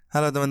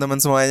Halo teman-teman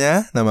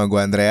semuanya, nama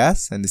gue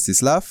Andreas and this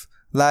is Love,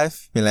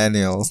 Life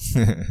Millennial.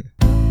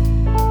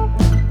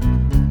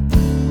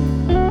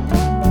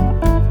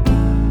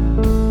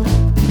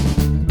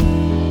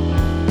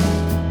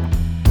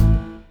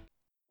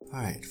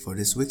 Alright, for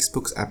this week's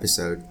books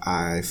episode,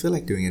 I feel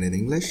like doing it in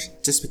English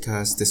just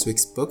because this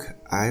week's book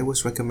I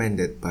was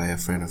recommended by a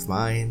friend of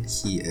mine.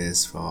 He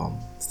is from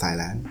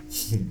Thailand.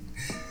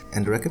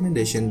 And the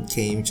recommendation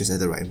came just at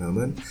the right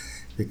moment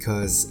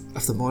because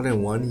after more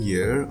than 1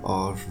 year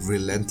of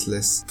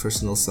relentless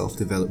personal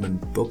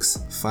self-development books,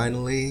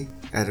 finally,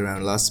 at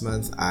around last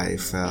month, I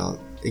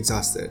felt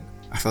exhausted.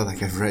 I felt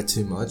like I've read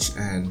too much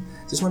and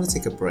just want to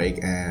take a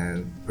break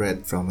and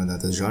read from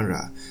another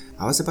genre.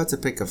 I was about to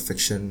pick up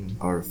fiction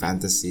or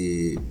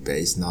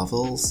fantasy-based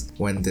novels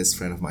when this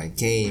friend of mine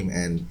came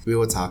and we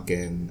were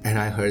talking, and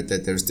I heard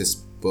that there's this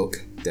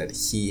book that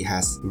he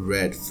has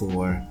read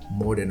for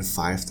more than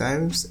 5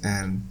 times,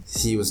 and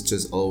he was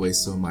just always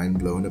so mind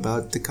blown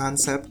about the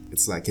concept.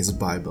 It's like his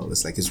Bible,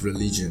 it's like his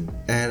religion,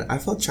 and I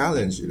felt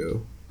challenged,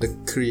 The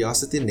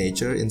curiosity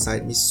nature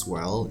inside me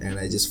swelled, and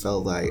I just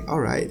felt like,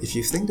 alright, if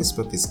you think this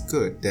book is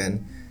good,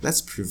 then let's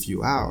prove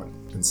you out.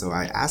 And so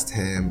I asked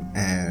him,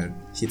 and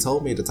he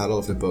told me the title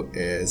of the book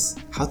is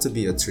How to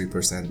Be a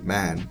 3%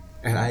 Man.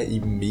 And I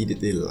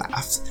immediately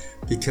laughed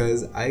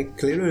because I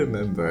clearly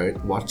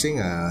remembered watching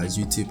a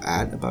YouTube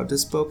ad about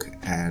this book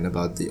and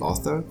about the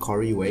author,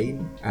 Corey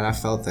Wayne, and I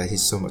felt that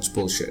he's so much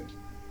bullshit.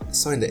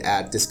 So in the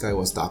ad, this guy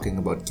was talking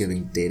about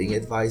giving dating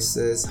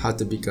advices, how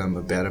to become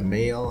a better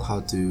male,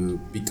 how to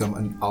become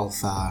an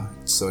alpha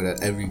so that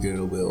every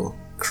girl will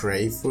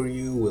crave for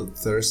you, will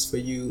thirst for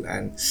you,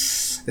 and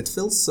it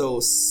feels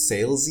so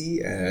salesy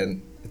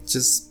and it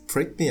just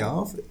pricked me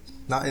off.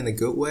 Not in a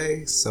good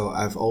way, so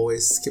I've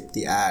always skipped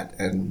the ad,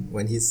 and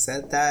when he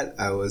said that,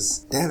 I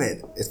was, damn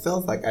it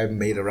felt like I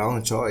made a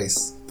wrong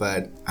choice,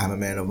 but I'm a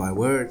man of my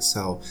word,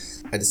 so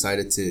I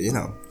decided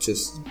to,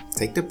 just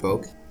take the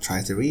book,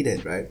 try to read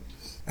it, right?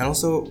 And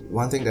also,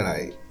 one thing that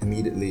I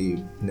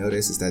immediately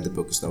noticed is that the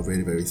book is not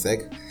really very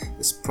thick.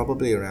 It's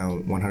probably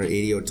around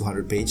 180 or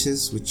 200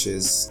 pages, which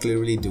is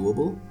clearly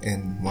doable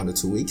in 1 to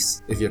 2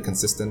 weeks if you're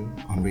consistent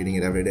on reading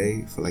it every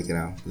day for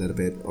a little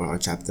bit or a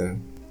chapter.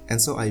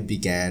 And so I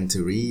began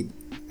to read.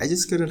 I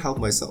just couldn't help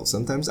myself.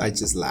 Sometimes I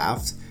just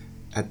laughed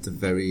at the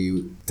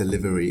very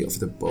delivery of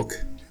the book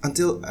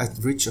until I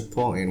reached a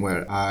point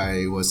where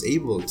I was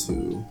able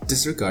to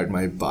disregard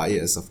my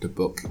bias of the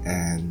book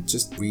and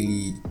just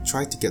really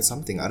try to get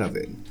something out of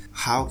it.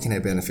 How can I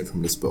benefit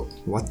from this book?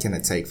 What can I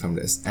take from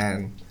this?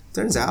 And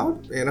turns out,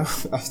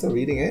 after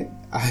reading it,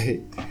 I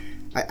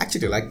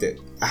actually liked it.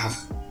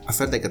 I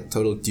felt like a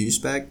total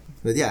douchebag.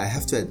 But yeah, I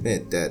have to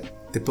admit that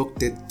the book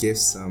did give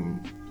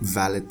some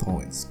valid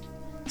points.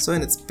 So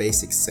in its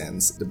basic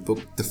sense, the book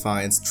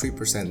defines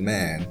 3%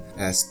 man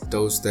as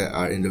those that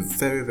are in the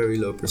very, very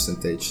low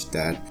percentage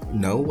that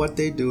know what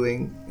they're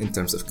doing in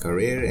terms of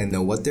career and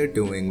know what they're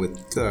doing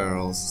with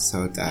girls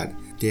so that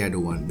they are the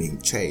one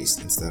being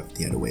chased instead of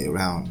the other way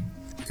around.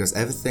 Because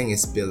everything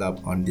is built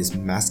up on this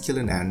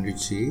masculine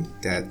energy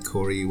that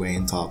Corey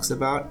Wayne talks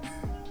about,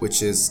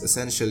 which is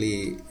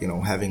essentially,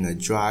 having a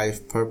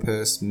drive,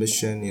 purpose,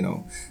 mission,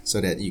 so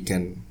that you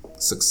can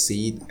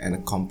succeed and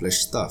accomplish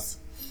stuff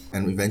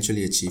and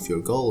eventually achieve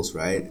your goals,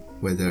 right?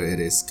 Whether it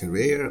is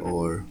career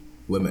or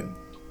women.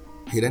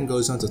 He then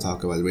goes on to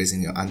talk about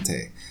raising your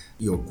ante,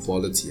 your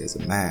quality as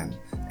a man,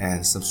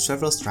 and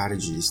several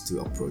strategies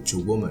to approach a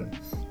woman.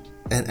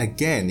 And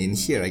again, in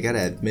here, I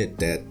gotta admit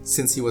that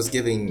since he was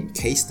giving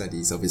case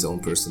studies of his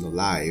own personal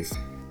life,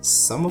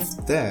 some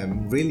of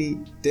them really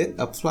did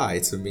apply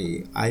to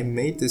me. I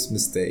made these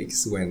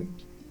mistakes when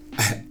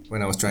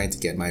I was trying to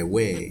get my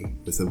way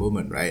with a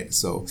woman, right?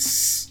 So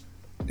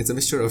it's a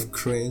mixture of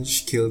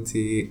cringe,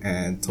 guilty,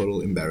 and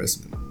total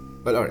embarrassment.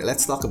 But alright,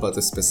 let's talk about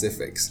the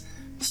specifics.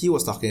 He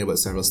was talking about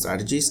several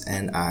strategies,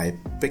 and I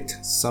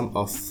picked some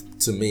of,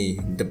 to me,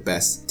 the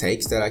best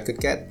takes that I could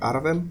get out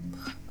of him.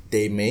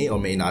 They may or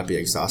may not be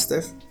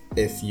exhaustive.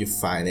 If you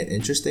find it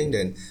interesting,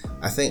 then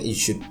I think you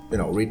should,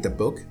 read the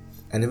book.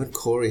 And even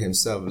Corey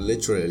himself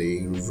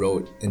literally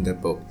wrote in the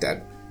book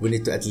that we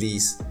need to at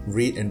least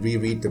read and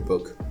reread the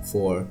book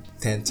for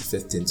 10 to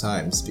 15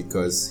 times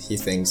because he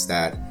thinks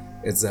that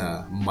it's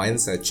a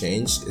mindset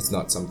change. It's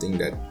not something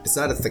it's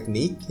not a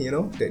technique,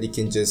 that you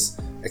can just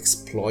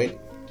exploit.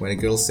 When a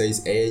girl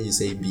says A, you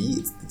say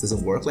B. It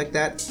doesn't work like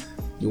that.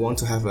 You want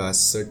to have a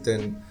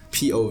certain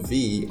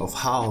POV of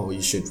how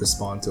you should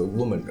respond to a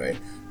woman, right?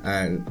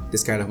 And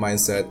this kind of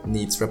mindset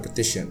needs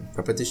repetition.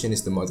 Repetition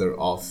is the mother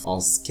of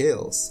all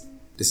skills.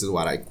 This is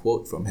what I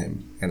quote from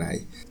him, and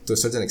I, to a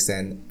certain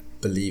extent,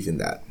 believe in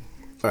that.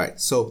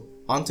 Alright, so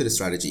on to the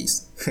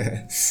strategies.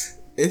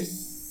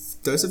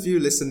 If those of you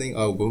listening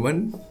are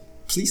women,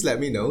 please let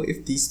me know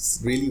if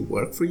these really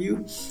work for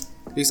you.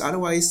 Because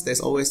otherwise,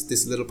 there's always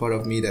this little part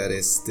of me that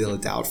is still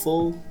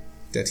doubtful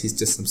that he's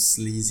just some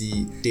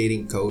sleazy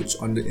dating coach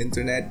on the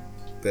internet.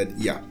 But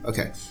yeah,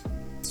 okay.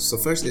 So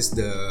first is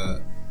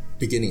the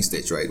beginning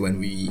stage, right? When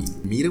we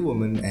meet a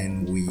woman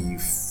and we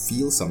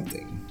feel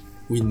something.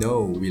 we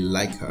know we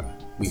like her,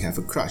 we have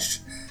a crush.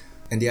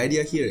 And the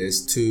idea here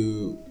is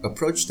to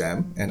approach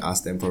them and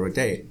ask them for a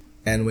date.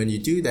 And when you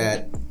do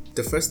that,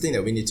 the first thing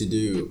that we need to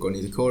do,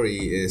 according to Corey,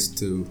 is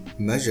to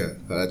measure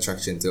her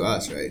attraction to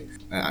us, right?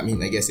 I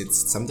guess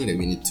it's something that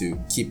we need to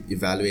keep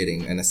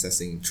evaluating and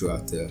assessing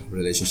throughout the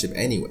relationship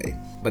anyway.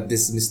 But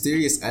this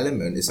mysterious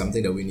element is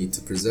something that we need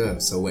to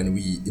preserve. So when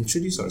we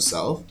introduce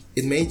ourselves,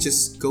 it may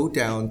just go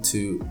down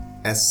to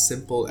as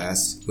simple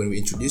as when we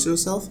introduce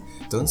ourselves,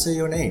 don't say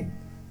your name.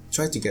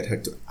 Try to get her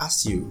to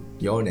ask you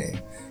your name.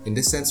 In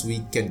this sense,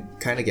 we can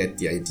kind of get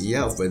the idea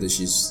of whether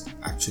she's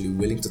actually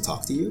willing to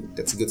talk to you.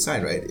 That's a good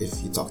sign, right?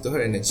 If you talk to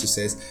her and then she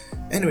says,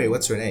 anyway,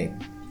 what's your name?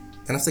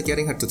 And after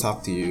getting her to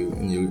talk to you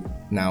and you're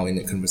now in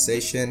a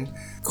conversation,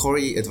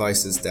 Corey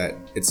advises that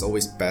it's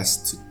always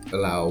best to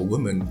allow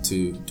women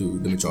to do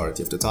the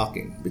majority of the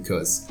talking,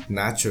 because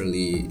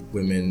naturally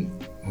women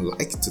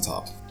like to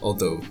talk,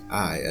 although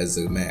I as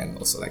a man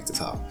also like to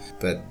talk.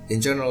 But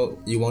in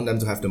general, you want them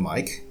to have the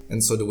mic,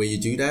 and so the way you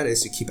do that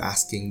is you keep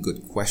asking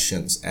good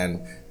questions,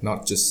 and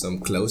not just some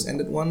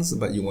close-ended ones,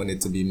 but you want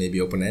it to be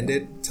maybe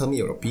open-ended. Tell me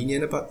your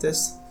opinion about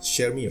this,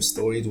 share me your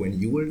stories when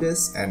you were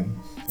this. And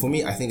for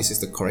me, I think this is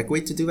the correct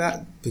way to do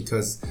that,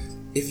 because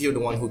if you're the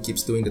one who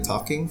keeps doing the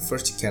talking,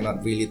 first, you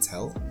cannot really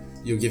tell.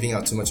 You're giving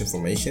out too much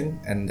information,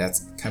 and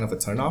that's kind of a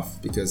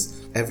turn-off,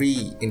 because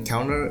every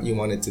encounter you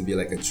want it to be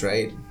like a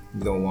trade.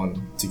 You don't want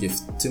to give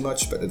too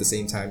much, but at the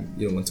same time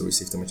you don't want to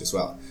receive too much as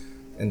well.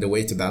 And the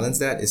way to balance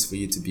that is for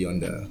you to be on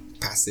the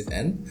passive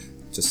end,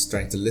 just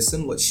trying to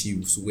listen what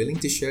she's willing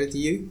to share to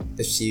you.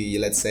 If she,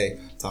 let's say,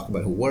 talk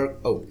about her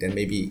work, then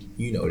maybe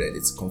you know that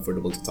it's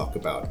comfortable to talk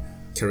about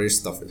career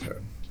stuff with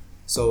her.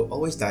 So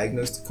always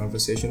diagnose the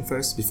conversation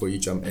first before you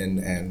jump in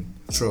and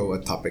throw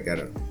a topic at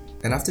her.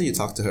 And after you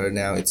talk to her,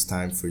 now it's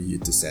time for you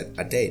to set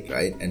a date,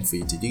 right? And for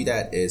you to do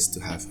that is to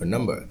have her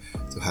number,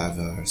 to have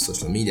her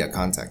social media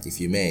contact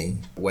if you may,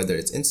 whether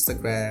it's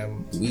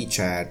Instagram,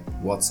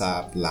 WeChat,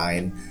 WhatsApp,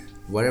 Line,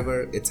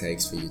 whatever it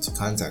takes for you to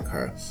contact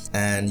her.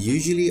 And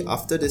usually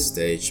after this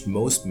stage,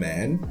 most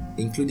men,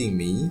 including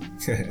me,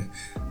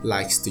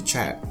 likes to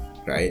chat,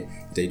 right?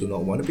 They do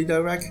not want to be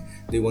direct.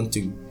 They want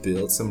to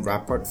build some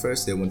rapport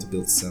first. They want to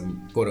build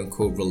some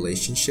quote-unquote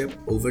relationship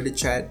over the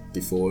chat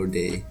before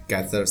they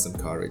gather some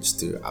courage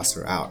to ask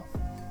her out.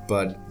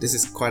 But this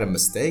is quite a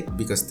mistake,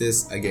 because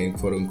this, again,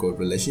 quote-unquote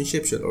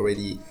relationship should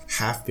already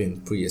have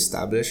been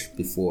pre-established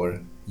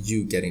before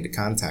you getting the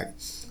contact.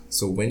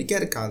 So when you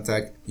get a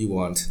contact, you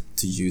want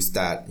to use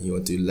that. You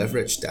want to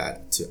leverage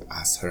that to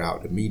ask her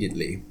out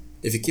immediately.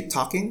 If you keep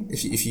talking,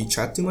 if you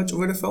chat too much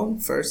over the phone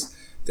first,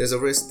 there's a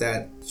risk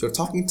that you're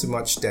talking too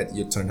much that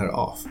you turn her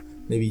off.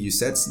 Maybe you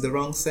said the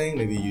wrong thing,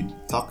 maybe you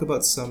talk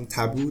about some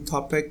taboo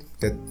topic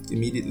that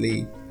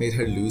immediately made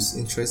her lose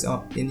interest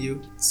in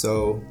you.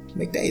 So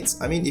make dates.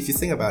 If you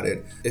think about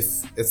it, if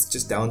it's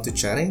just down to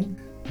chatting,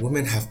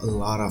 women have a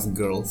lot of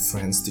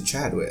girlfriends to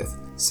chat with.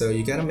 So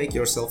you gotta make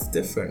yourself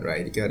different,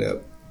 right? You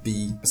gotta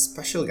be a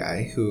special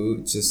guy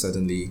who just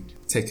suddenly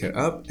take her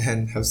up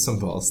and have some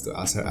balls to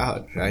ask her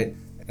out, right?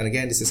 And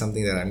again, this is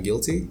something that I'm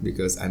guilty,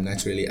 because I'm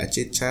naturally a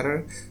chit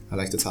chatter. I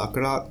like to talk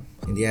a lot.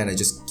 In the end, I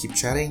just keep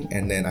chatting,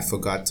 and then I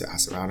forgot to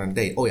ask her out on a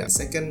date.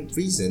 Second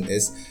reason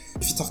is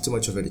if you talk too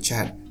much over the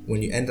chat,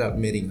 when you end up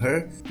meeting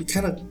her, you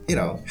kind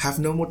of, have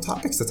no more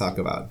topics to talk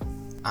about.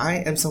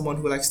 I am someone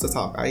who likes to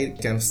talk. I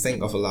can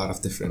think of a lot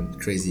of different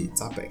crazy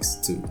topics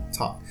to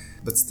talk.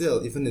 But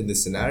still, even in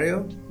this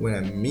scenario, when I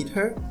meet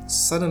her,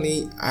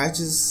 suddenly I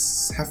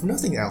just have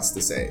nothing else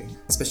to say.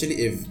 Especially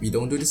if you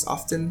don't do this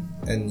often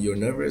and you're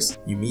nervous,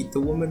 you meet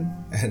the woman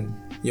and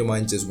your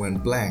mind just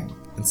went blank.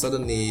 And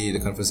suddenly the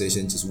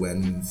conversation just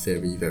went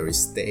very, very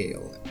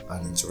stale,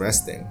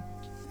 uninteresting.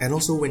 And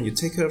also, when you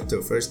take her to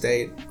a first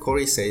date,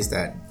 Corey says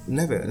that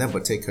never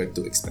take her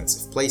to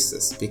expensive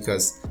places,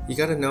 because you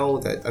gotta know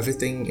that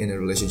everything in a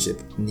relationship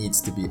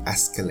needs to be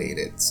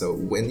escalated. So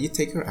when you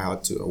take her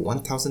out to a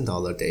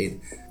 $1,000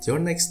 date, your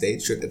next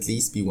date should at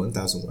least be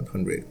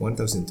 $1,100,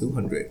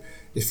 $1,200.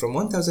 If from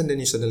 $1,000 then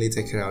you suddenly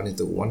take her out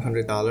into a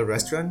 $100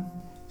 restaurant,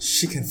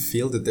 she can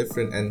feel the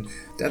difference, and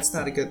that's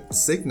not a good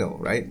signal,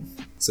 right?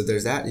 So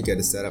there's that. You get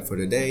to set up for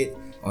the date.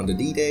 On the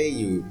D-Day,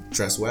 you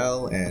dress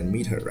well and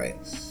meet her, right?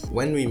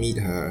 When we meet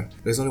her,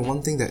 there's only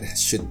one thing that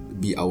should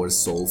be our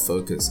sole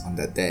focus on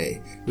that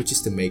day, which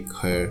is to make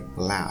her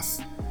laugh.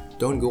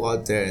 Don't go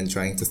out there and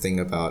trying to think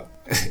about,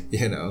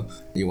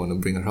 you want to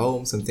bring her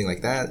home, something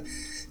like that.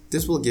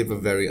 This will give a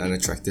very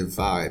unattractive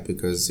vibe,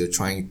 because you're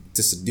trying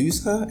to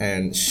seduce her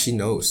and she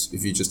knows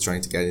if you're just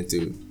trying to get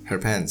into her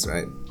pants,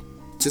 right?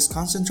 Just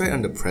concentrate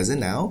on the present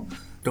now.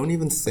 Don't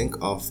even think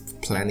of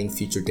planning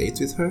future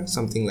dates with her.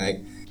 Something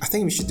like, I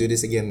think we should do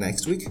this again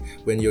next week,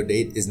 when your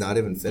date is not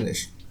even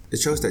finished. It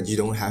shows that you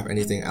don't have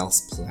anything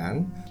else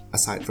planned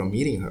aside from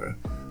meeting her.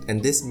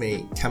 And this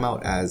may come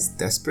out as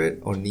desperate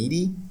or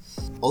needy.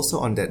 Also,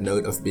 on that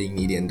note of being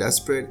needy and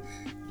desperate,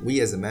 we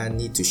as a man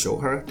need to show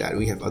her that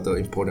we have other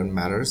important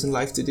matters in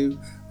life to do,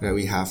 that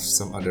we have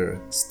some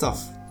other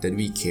stuff that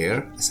we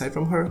care aside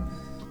from her.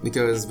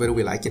 Because whether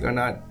we like it or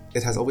not,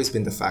 it has always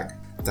been the fact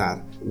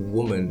that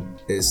woman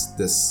is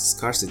the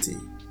scarcity,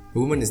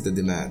 woman is the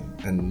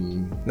demand,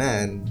 and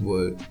man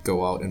would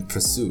go out and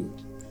pursue.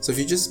 So if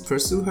you just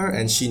pursue her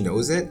and she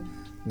knows it,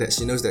 that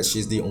she knows that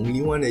she's the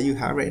only one that you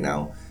have right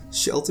now,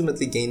 she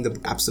ultimately gained the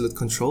absolute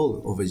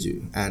control over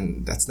you,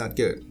 and that's not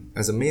good.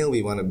 As a male,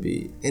 we want to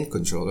be in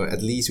control, or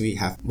at least we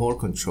have more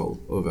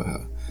control over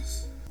her.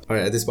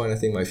 Alright, at this point I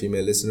think my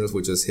female listeners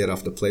will just hit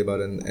off the play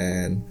button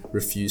and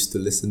refuse to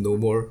listen no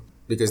more,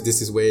 because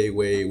this is way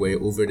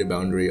over the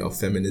boundary of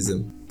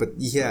feminism. But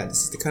yeah,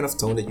 this is the kind of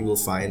tone that you will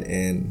find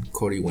in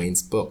Corey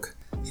Wayne's book.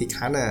 He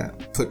kind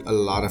of put a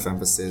lot of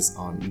emphasis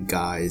on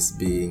guys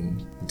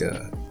being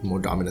the more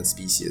dominant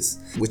species,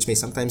 which may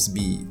sometimes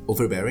be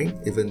overbearing,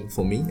 even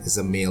for me as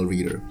a male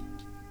reader.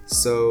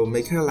 So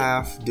make her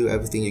laugh, do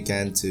everything you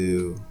can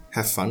to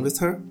have fun with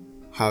her,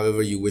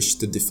 however you wish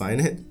to define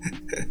it.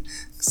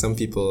 Some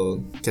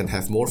people can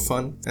have more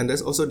fun, and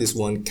there's also this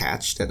one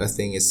catch that I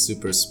think is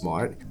super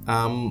smart.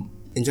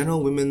 In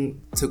general, women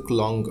took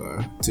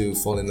longer to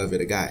fall in love with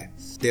a guy.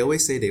 They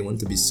always say they want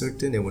to be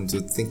certain, they want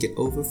to think it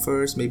over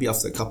first, maybe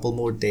after a couple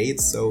more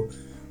dates. So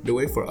the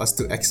way for us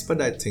to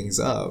expedite things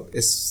up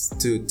is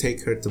to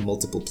take her to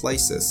multiple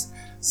places.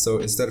 So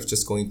instead of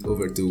just going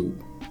over to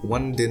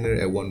one dinner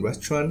at one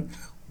restaurant,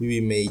 we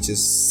might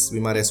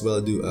as well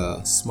do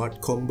a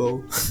smart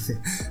combo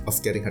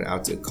of getting her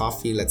out to a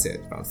coffee, let's say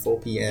at around 4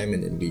 p.m.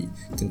 and then we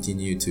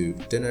continue to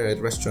dinner at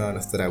a restaurant.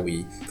 After that,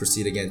 we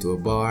proceed again to a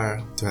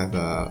bar to have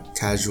a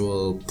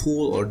casual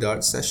pool or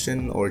dart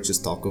session, or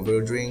just talk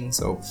over a drink.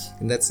 So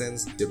in that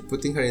sense, you're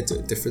putting her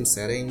into different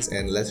settings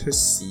and let her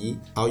see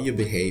how you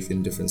behave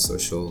in different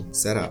social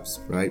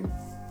setups, right?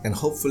 And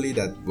hopefully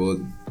that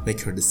will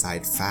make her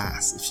decide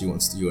fast if she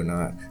wants to or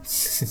not.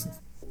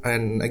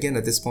 And again,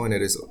 at this point,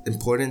 it is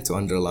important to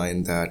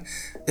underline that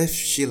if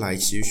she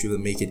likes you, she will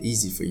make it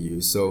easy for you.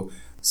 So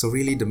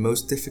really the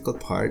most difficult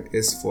part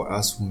is for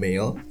us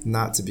male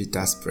not to be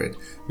desperate,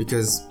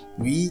 because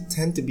we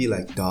tend to be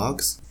like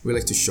dogs. We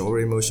like to show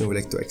our emotion, we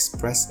like to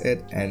express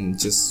it, and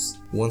just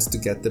wants to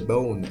get the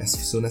bone as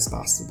soon as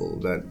possible.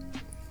 But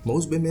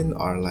most women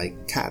are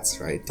like cats,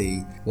 right?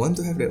 They want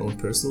to have their own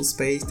personal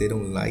space. They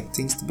don't like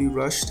things to be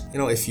rushed. You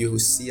know, if you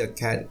see a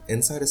cat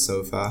inside a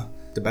sofa,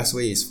 the best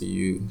way is for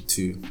you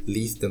to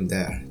leave them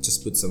there.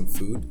 Just put some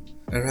food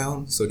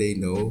around so they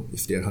know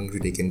if they're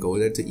hungry they can go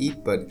there to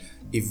eat. But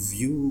if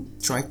you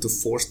try to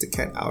force the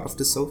cat out of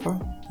the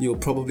sofa, you'll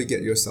probably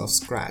get yourself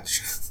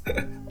scratched.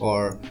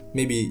 Or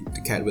maybe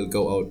the cat will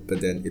go out, but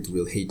then it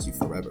will hate you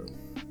forever.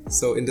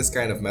 So in this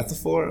kind of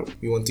metaphor,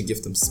 we want to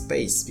give them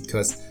space,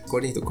 because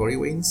according to Corey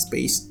Wayne,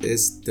 space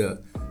is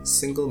the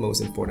single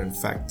most important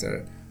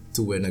factor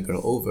to win a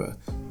girl over.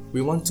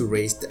 We want to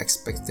raise the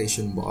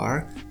expectation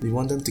bar. We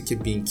want them to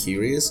keep being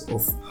curious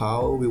of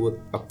how we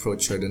would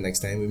approach her the next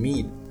time we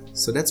meet.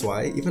 So that's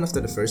why, even after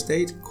the first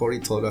date, Corey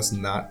told us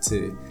not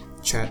to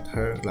chat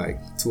her like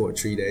 2 or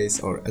 3 days,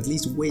 or at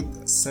least wait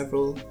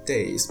several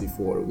days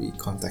before we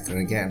contact her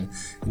again.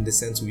 In the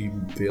sense, we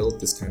build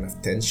this kind of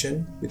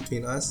tension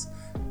between us,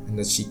 and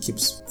that she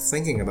keeps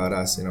thinking about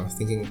us,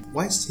 thinking,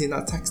 why is he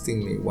not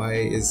texting me? Why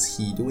is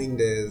he doing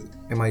this?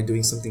 Am I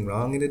doing something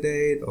wrong in the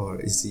date? Or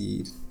is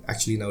he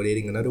actually now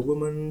dating another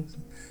woman?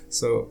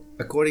 So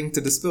according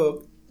to this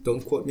book,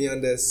 don't quote me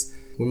on this,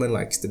 women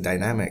likes the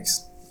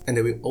dynamics, and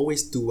they will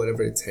always do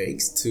whatever it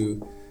takes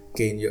to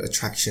gain your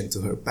attraction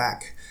to her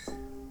back.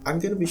 I'm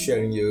gonna be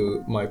sharing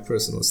you my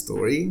personal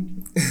story.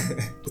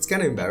 It's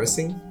kind of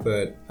embarrassing,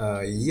 but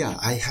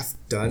I have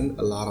done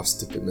a lot of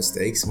stupid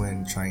mistakes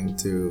when trying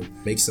to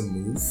make some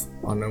move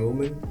on a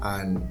woman.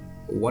 And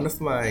one of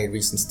my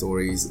recent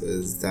stories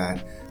is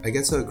that I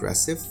get so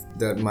aggressive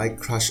that my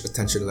crush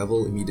attention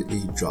level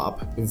immediately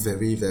dropped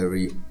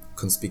very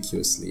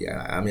conspicuously.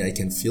 I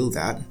can feel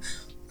that.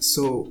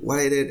 So what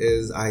I did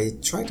is I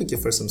tried to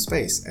give her some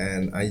space,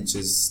 and I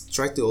just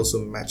tried to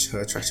also match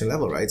her attraction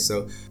level, right?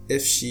 So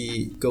if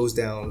she goes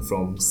down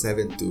from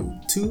 7 to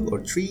 2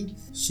 or 3,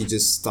 she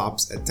just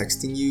stops at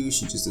texting you,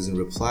 she just doesn't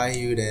reply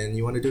you, then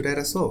you want to do that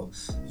as well.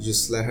 You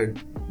just let her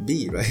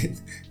be, right?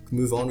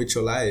 Move on with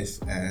your life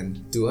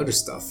and do other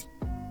stuff.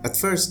 At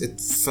first,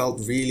 it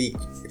felt really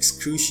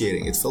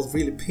excruciating. It felt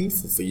really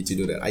painful for you to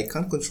do that. I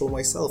can't control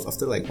myself.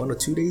 After like 1 or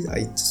 2 days,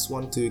 I just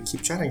want to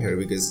keep chatting her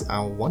because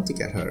I want to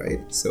get her, right?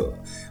 So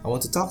I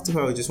want to talk to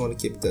her. I just want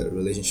to keep the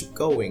relationship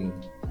going.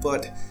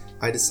 But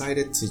I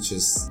decided to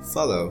just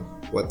follow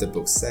what the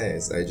book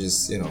says. I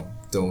just,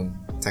 don't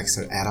text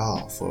her at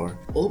all for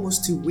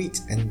almost 2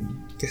 weeks.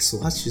 And guess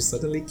what? She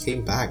suddenly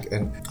came back,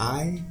 and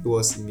I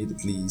was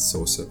immediately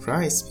so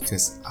surprised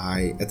because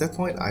at that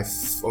point, I've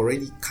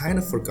already kind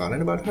of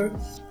forgotten about her,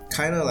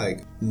 kind of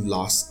like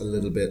lost a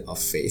little bit of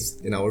faith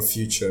in our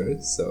future.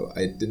 So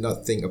I did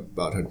not think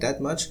about her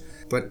that much.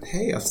 But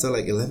hey, after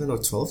like 11 or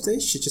 12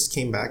 days, she just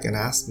came back and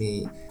asked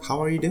me,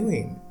 how are you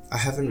doing? I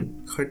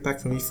haven't heard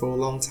back from you for a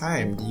long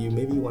time. Do you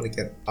maybe want to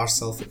get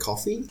ourselves a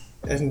coffee?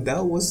 And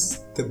that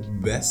was the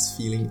best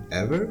feeling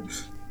ever.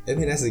 I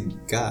mean, as a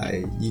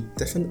guy, you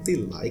definitely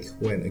like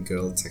when a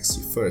girl texts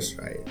you first,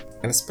 right?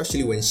 And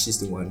especially when she's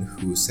the one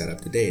who set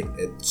up the date,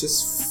 it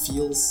just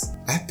feels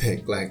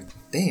epic. Like,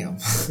 damn,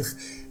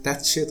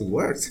 that shit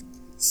worked.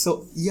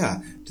 So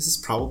yeah, this is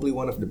probably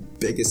one of the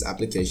biggest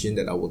application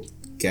that I will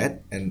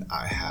get, and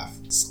I have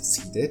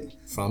succeeded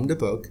from the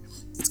book.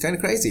 It's kind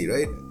of crazy,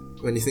 right?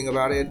 When you think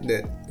about it,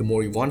 that the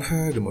more you want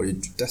her, the more you're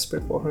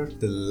desperate for her,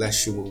 the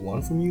less she will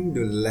want from you,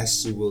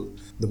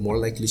 the more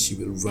likely she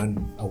will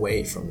run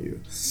away from you.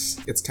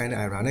 It's kind of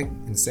ironic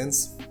in a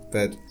sense,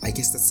 but I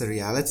guess that's the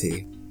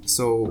reality.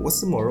 So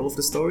what's the moral of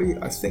the story?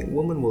 I think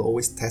women will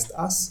always test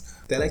us.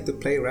 They like to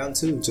play around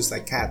too, just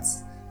like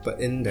cats, but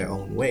in their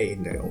own way,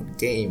 in their own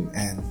game.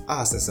 And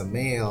us as a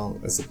male,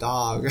 as a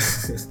dog,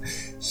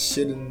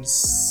 shouldn't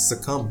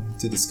succumb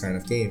to this kind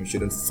of game. We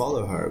shouldn't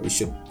follow her. We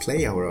should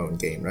play our own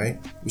game, right?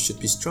 We should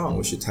be strong.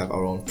 We should have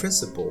our own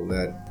principle.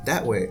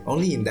 That way,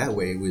 only in that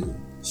way will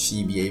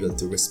she be able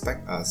to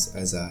respect us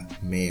as a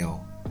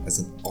male, as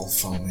an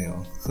alpha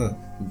male.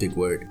 Big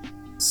word.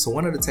 So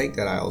one of the take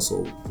that I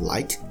also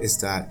like is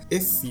that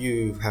if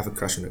you have a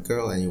crush on a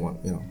girl and you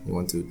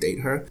want to date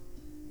her,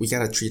 we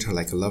gotta treat her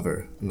like a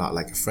lover, not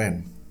like a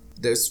friend.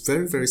 There's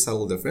very, very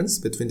subtle difference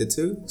between the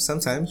two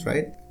sometimes,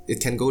 right? It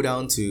can go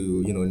down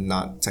to,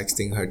 not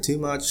texting her too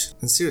much.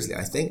 And seriously,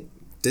 I think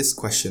this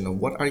question of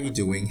what are you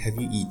doing, have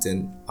you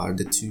eaten, are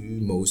the two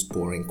most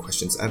boring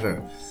questions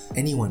ever.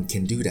 Anyone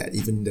can do that,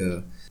 even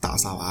the 打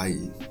扫阿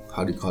姨,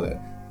 how do you call it?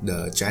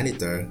 The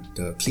janitor,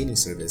 the cleaning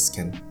service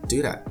can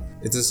do that.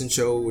 It doesn't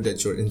show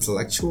that you're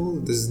intellectual,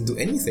 it doesn't do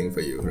anything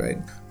for you, right?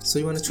 So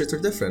you want to treat her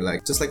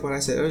different, just like what I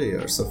said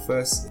earlier. So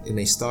first, it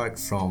may start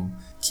from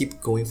keep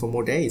going for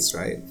more dates,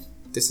 right?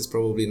 This is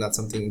probably not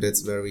something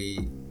that's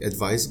very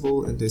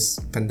advisable in this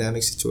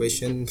pandemic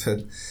situation,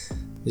 but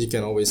you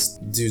can always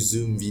do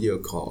Zoom video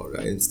call,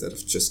 right? Instead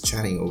of just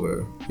chatting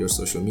over your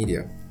social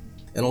media.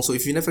 And also,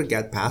 if you never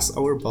get past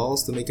our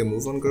balls to make a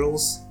move on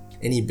girls,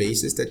 any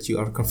basis that you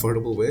are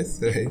comfortable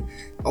with, right?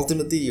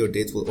 Ultimately, your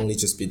date will only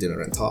just be dinner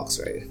and talks,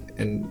 right?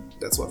 And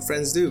that's what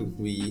friends do.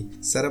 We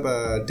set up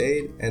a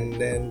date and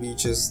then we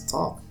just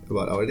talk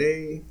about our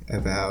day,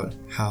 about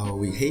how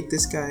we hate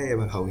this guy,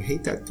 about how we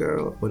hate that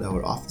girl, about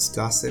our office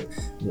gossip.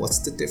 What's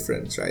the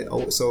difference, right?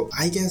 So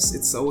I guess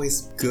it's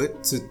always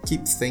good to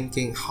keep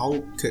thinking,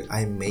 how could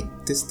I make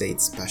this date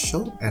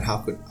special? And how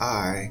could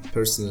I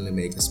personally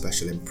make a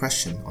special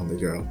impression on the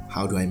girl?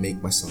 How do I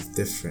make myself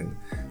different?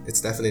 It's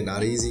definitely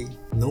not easy.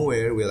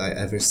 Nowhere will I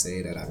ever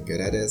say that I'm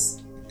good at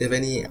this. If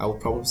any, I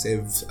would probably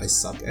say I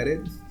suck at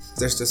it.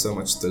 There's just so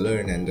much to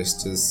learn and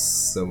there's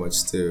just so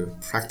much to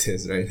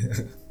practice, right?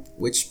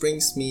 Which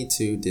brings me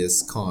to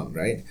this con,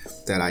 right?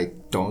 That I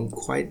don't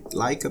quite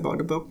like about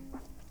the book.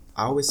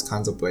 I always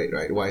contemplate,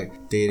 right, why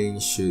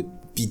dating should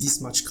be this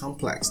much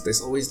complex.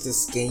 There's always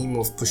this game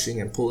of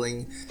pushing and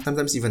pulling.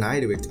 Sometimes even I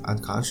do it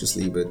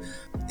unconsciously, but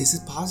is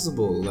it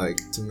possible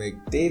to make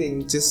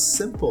dating just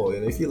simple?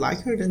 If you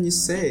like her, then you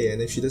say,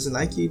 and if she doesn't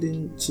like you,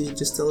 then she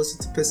just tells you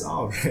to piss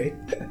off, right?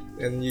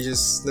 And you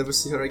just never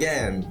see her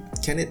again.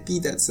 Can it be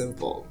that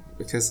simple?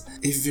 Because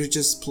if you're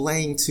just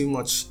playing too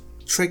much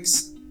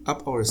tricks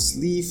up our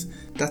sleeve,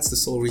 that's the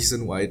sole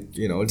reason why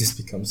this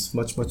becomes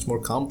much more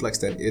complex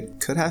than it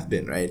could have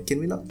been, right? Can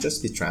we not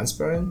just be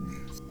transparent?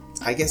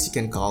 I guess you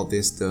can call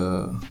this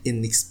the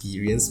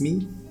inexperienced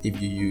me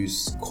if you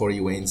use Corey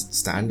Wayne's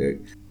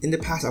standard. In the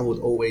past, I would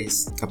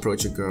always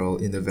approach a girl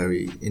in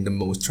the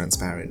most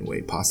transparent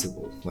way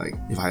possible.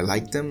 If I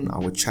like them, I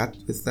would chat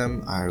with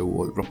them, I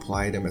would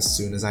reply them as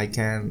soon as I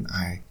can,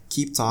 I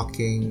keep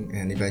talking,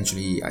 and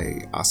eventually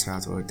I ask her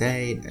out for a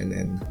date and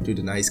then do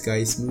the nice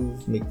guys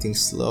move, make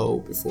things slow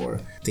before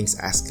things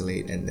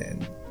escalate, and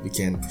then we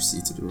can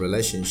proceed to the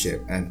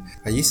relationship. And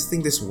I used to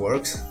think this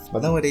worked,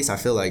 but nowadays I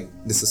feel like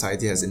the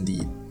society has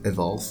indeed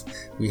evolved.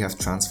 We have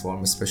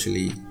transformed,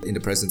 especially in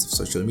the presence of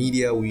social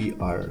media. We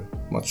are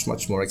much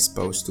more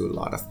exposed to a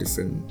lot of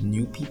different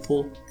new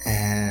people,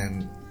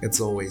 and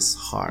it's always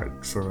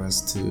hard for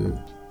us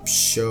to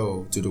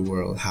show to the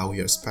world how we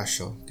are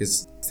special.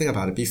 Because think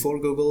about it, before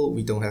Google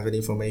we don't have any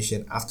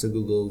information, after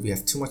Google we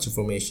have too much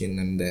information,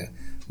 and the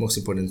most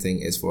important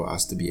thing is for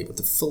us to be able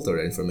to filter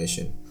that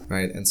information,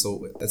 right? And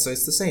so it's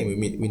the same.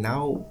 We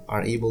now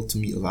are able to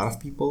meet a lot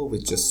of people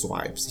with just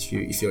swipes.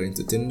 If you're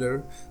into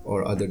Tinder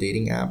or other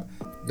dating app,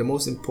 the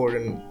most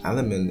important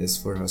element is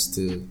for us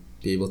to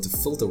be able to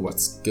filter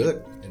what's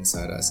good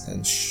inside us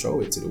and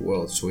show it to the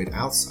world, show it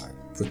outside,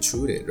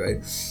 protrude it,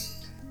 right?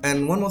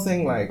 And one more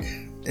thing,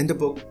 in the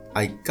book,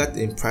 I got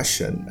the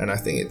impression, and I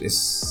think it is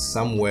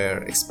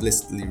somewhere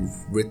explicitly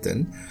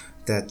written,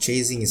 that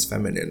chasing is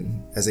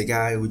feminine. As a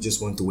guy, we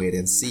just want to wait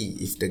and see.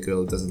 If the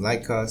girl doesn't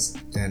like us,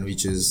 then we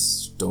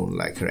just don't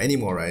like her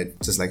anymore, right?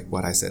 Just like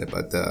what I said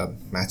about the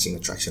matching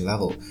attraction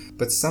level.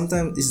 But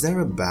sometimes, is there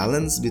a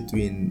balance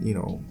between,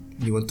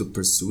 you want to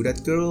pursue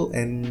that girl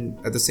and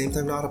at the same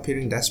time not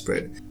appearing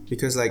desperate?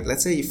 Because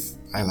let's say if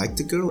I like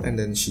the girl and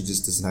then she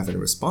just doesn't have any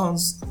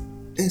response,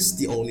 is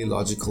the only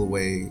logical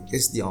way,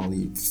 is the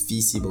only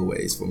feasible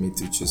ways for me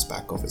to just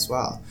back off as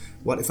well.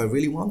 What if I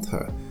really want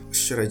her?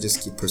 Should I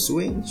just keep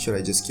pursuing? Should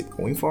I just keep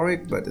going for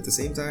it? But at the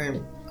same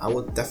time, I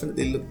would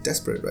definitely look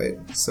desperate, right?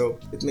 So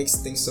it makes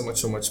things so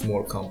much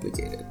more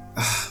complicated.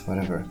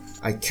 Whatever.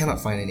 I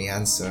cannot find any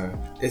answer.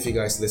 If you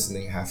guys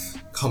listening have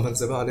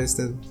comments about this,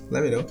 then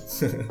let me know.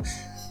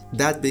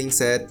 That being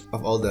said,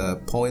 of all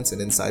the points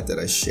and insight that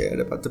I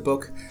shared about the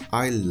book,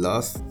 I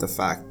love the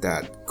fact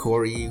that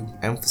Corey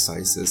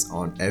emphasizes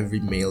on every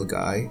male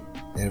guy.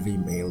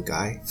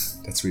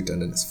 That's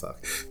redundant as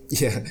fuck.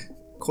 Yeah,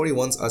 Corey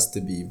wants us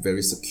to be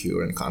very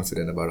secure and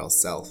confident about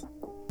ourselves.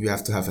 You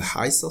have to have a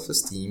high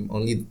self-esteem,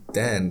 only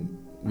then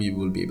we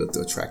will be able to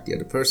attract the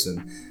other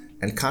person.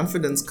 And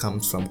confidence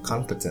comes from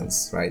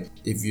competence, right?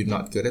 If you're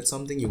not good at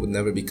something, you would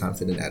never be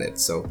confident at it.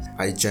 So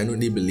I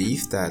genuinely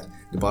believe that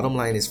the bottom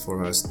line is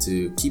for us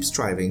to keep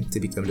striving to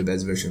become the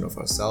best version of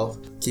ourselves,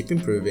 keep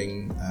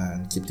improving,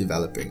 and keep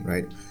developing,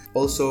 right?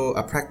 Also,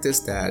 a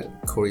practice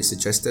that Corey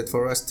suggested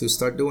for us to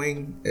start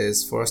doing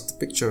is for us to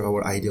picture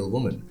our ideal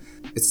woman.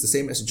 It's the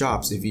same as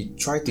jobs. If you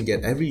try to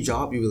get every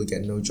job, you will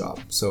get no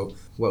job. So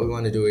what we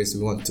want to do is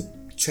we want to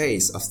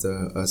chase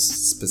after a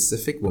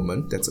specific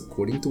woman that's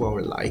according to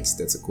our likes,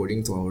 that's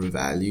according to our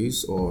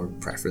values or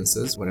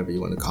preferences, whatever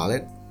you want to call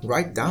it.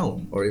 Write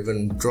down or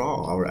even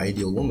draw our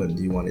ideal woman.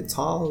 Do you want it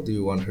tall? Do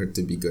you want her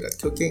to be good at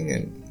cooking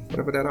and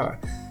whatever that are?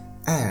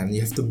 And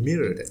you have to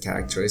mirror that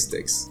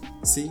characteristics.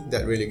 See,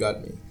 that really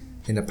got me.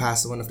 In the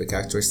past, one of the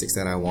characteristics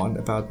that I want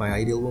about my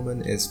ideal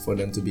woman is for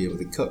them to be able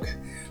to cook.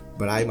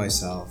 But I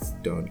myself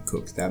don't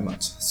cook that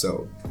much.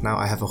 So now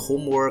I have a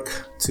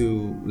homework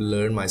to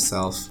learn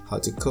myself how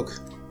to cook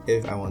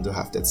if I want to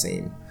have that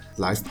same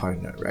life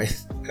partner, right?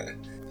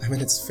 I mean,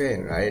 it's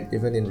fair, right?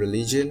 Even in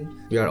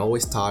religion, we are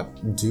always taught,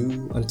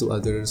 do unto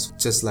others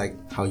just like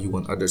how you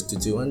want others to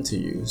do unto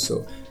you.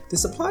 So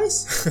this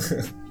applies.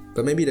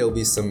 But maybe there will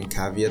be some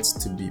caveats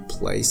to be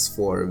placed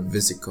for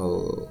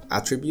physical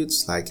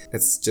attributes, like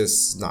it's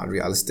just not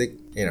realistic.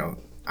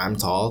 I'm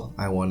tall,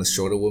 I want a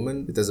shorter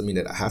woman. It doesn't mean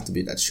that I have to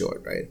be that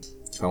short, right?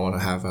 If I want to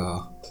have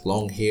a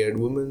long-haired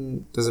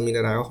woman, doesn't mean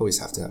that I always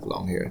have to have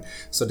long hair.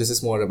 So this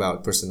is more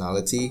about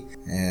personality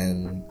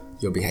and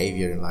your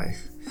behavior in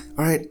life.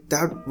 Alright,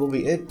 that will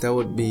be it. That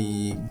would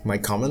be my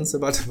comments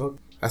about the book.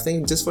 I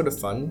think just for the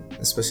fun,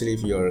 especially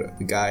if you're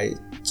a guy,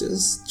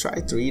 just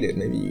try to read it.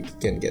 Maybe you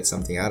can get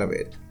something out of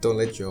it. Don't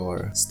let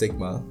your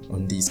stigma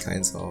on these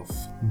kinds of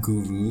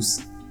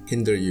gurus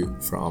hinder you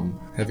from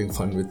having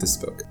fun with this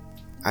book.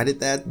 I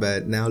did that,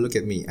 but now look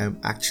at me. I'm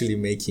actually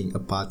making a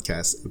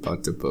podcast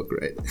about the book,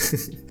 right?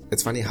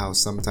 It's funny how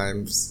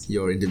sometimes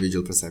your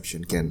individual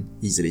perception can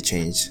easily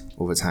change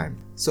over time.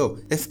 So,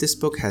 if this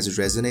book has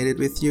resonated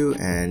with you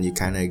and you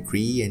kind of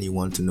agree and you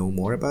want to know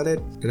more about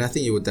it, then I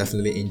think you would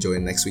definitely enjoy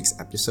next week's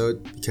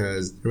episode,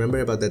 because remember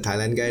about the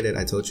Thailand guy that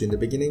I told you in the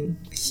beginning?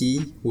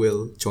 He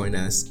will join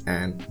us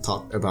and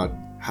talk about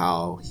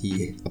how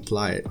he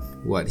applied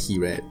what he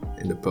read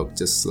in the book,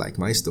 just like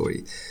my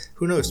story.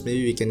 Who knows,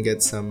 maybe we can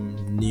get some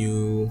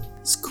new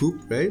scoop,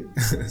 right?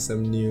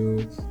 Some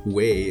new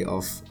way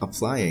of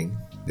applying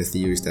the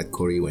theories that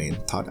Corey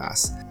Wayne taught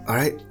us.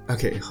 Alright,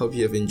 okay, hope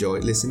you have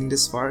enjoyed listening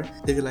this far.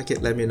 If you like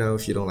it, let me know.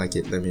 If you don't like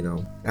it, let me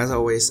know. As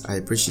always, I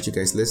appreciate you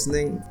guys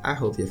listening. I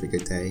hope you have a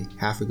good day,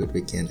 have a good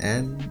weekend,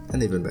 and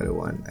an even better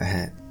one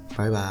ahead.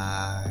 Bye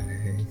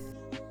bye.